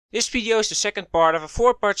This video is the second part of a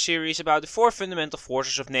 4-part series about the 4 fundamental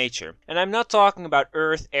forces of nature. And I'm not talking about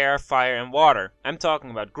earth, air, fire and water. I'm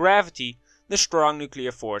talking about gravity, the strong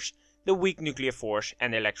nuclear force, the weak nuclear force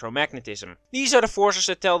and electromagnetism. These are the forces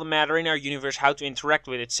that tell the matter in our universe how to interact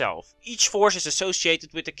with itself. Each force is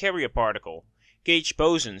associated with a carrier particle. Gauge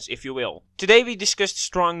bosons, if you will. Today we discuss the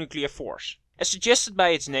strong nuclear force. As suggested by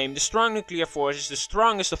its name, the strong nuclear force is the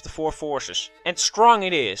strongest of the 4 forces. And strong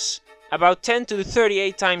it is. About 10 to the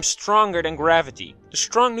 38 times stronger than gravity. The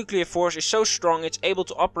strong nuclear force is so strong it's able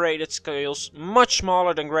to operate at scales much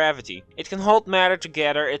smaller than gravity. It can hold matter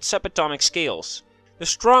together at subatomic scales. The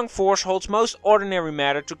strong force holds most ordinary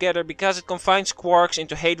matter together because it confines quarks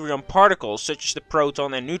into hadron particles such as the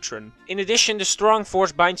proton and neutron. In addition, the strong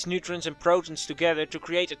force binds neutrons and protons together to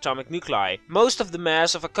create atomic nuclei. Most of the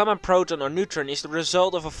mass of a common proton or neutron is the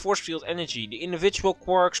result of a force field energy. The individual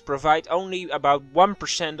quarks provide only about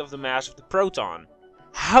 1% of the mass of the proton.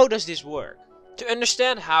 How does this work? To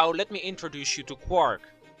understand how, let me introduce you to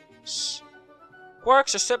quarks.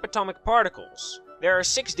 Quarks are subatomic particles. There are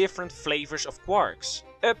 6 different flavors of quarks.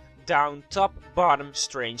 Up, down, top, bottom,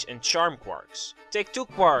 strange and charm quarks. Take 2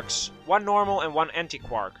 quarks, one normal and one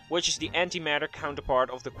antiquark, which is the antimatter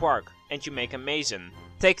counterpart of the quark, and you make a meson.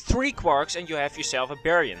 Take 3 quarks and you have yourself a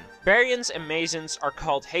baryon. Baryons and mesons are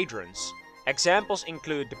called hadrons. Examples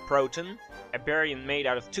include the proton, a baryon made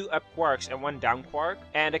out of 2 up quarks and 1 down quark,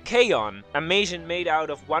 and a kaon, a meson made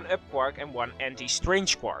out of 1 up quark and 1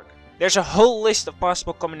 anti-strange quark. There's a whole list of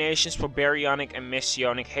possible combinations for baryonic and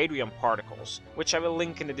mesionic hadron particles, which I will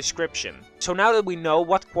link in the description. So now that we know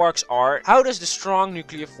what quarks are, how does the strong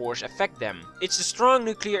nuclear force affect them? It's the strong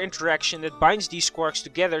nuclear interaction that binds these quarks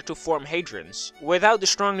together to form hadrons. Without the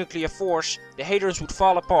strong nuclear force, the hadrons would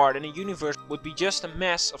fall apart and the universe would be just a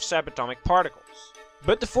mess of subatomic particles.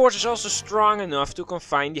 But the force is also strong enough to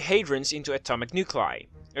confine the hadrons into atomic nuclei.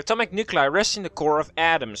 Atomic nuclei rest in the core of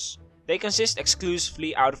atoms. They consist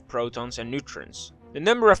exclusively out of protons and neutrons. The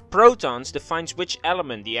number of protons defines which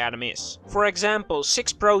element the atom is. For example,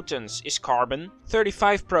 6 protons is carbon,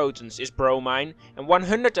 35 protons is bromine, and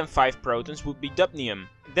 105 protons would be dubnium.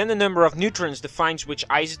 Then the number of neutrons defines which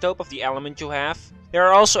isotope of the element you have. There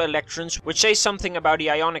are also electrons, which say something about the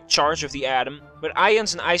ionic charge of the atom, but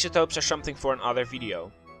ions and isotopes are something for another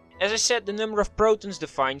video. As I said, the number of protons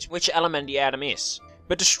defines which element the atom is.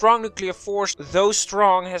 But the strong nuclear force, though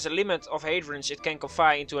strong, has a limit of hadrons it can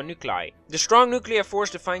confine into a nuclei. The strong nuclear force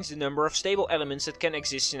defines the number of stable elements that can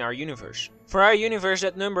exist in our universe. For our universe,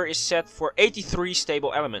 that number is set for 83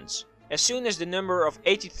 stable elements. As soon as the number of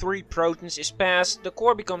 83 protons is passed, the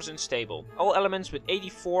core becomes unstable. All elements with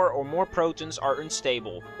 84 or more protons are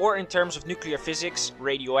unstable, or in terms of nuclear physics,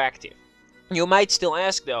 radioactive. You might still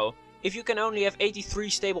ask though, if you can only have 83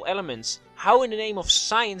 stable elements, how in the name of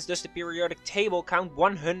science does the periodic table count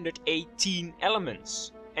 118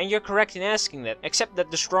 elements? And you're correct in asking that, except that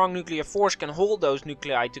the strong nuclear force can hold those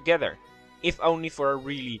nuclei together, if only for a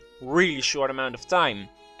really short amount of time.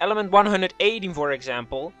 Element 118, for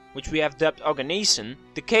example, which we have dubbed oganescent,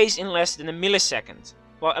 decays in less than a millisecond,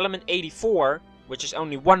 while element 84, which is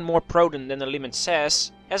only 1 more proton than the limit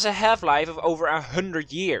says, has a half-life of over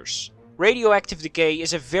 100 years. Radioactive decay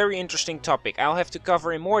is a very interesting topic I'll have to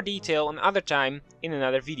cover in more detail another time in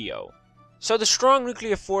another video. So the strong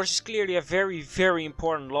nuclear force is clearly a very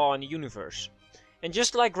important law in the universe. And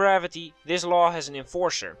just like gravity, this law has an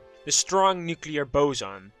enforcer, the strong nuclear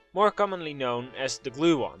boson, more commonly known as the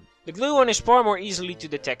gluon. The gluon is far more easily to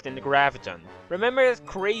detect than the graviton. Remember that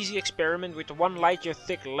crazy experiment with the 1 light year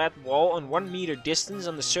thick lead wall on 1 meter distance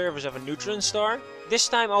on the surface of a neutron star? This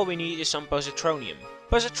time all we need is some positronium.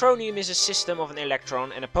 Positronium is a system of an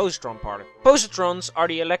electron and a positron particle. Positrons are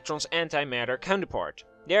the electron's antimatter counterpart.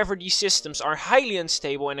 Therefore these systems are highly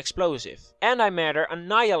unstable and explosive. Antimatter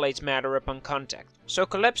annihilates matter upon contact. So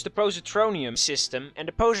collapse the positronium system and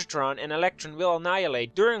the positron and electron will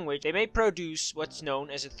annihilate, during which they may produce what's known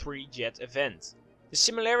as a 3-jet event. The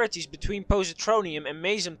similarities between positronium and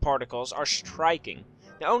meson particles are striking,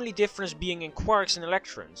 the only difference being in quarks and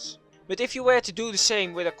electrons. But if you were to do the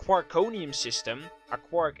same with a quarkonium system, a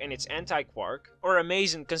quark and its antiquark, or a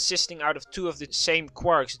meson consisting out of 2 of the same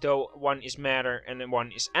quarks though one is matter and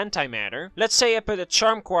one is antimatter, let's say I put a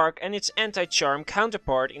charm quark and its anti-charm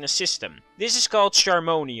counterpart in a system. This is called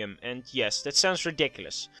charmonium, and yes, that sounds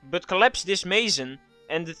ridiculous, but collapse this meson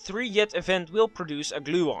and the 3-jet event will produce a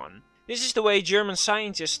gluon. This is the way German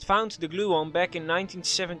scientists found the gluon back in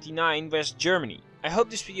 1979 West Germany. I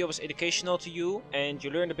hope this video was educational to you and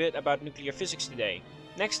you learned a bit about nuclear physics today.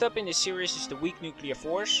 Next up in this series is the weak nuclear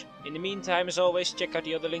force. In the meantime, as always, check out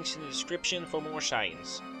the other links in the description for more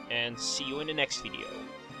science. And see you in the next video.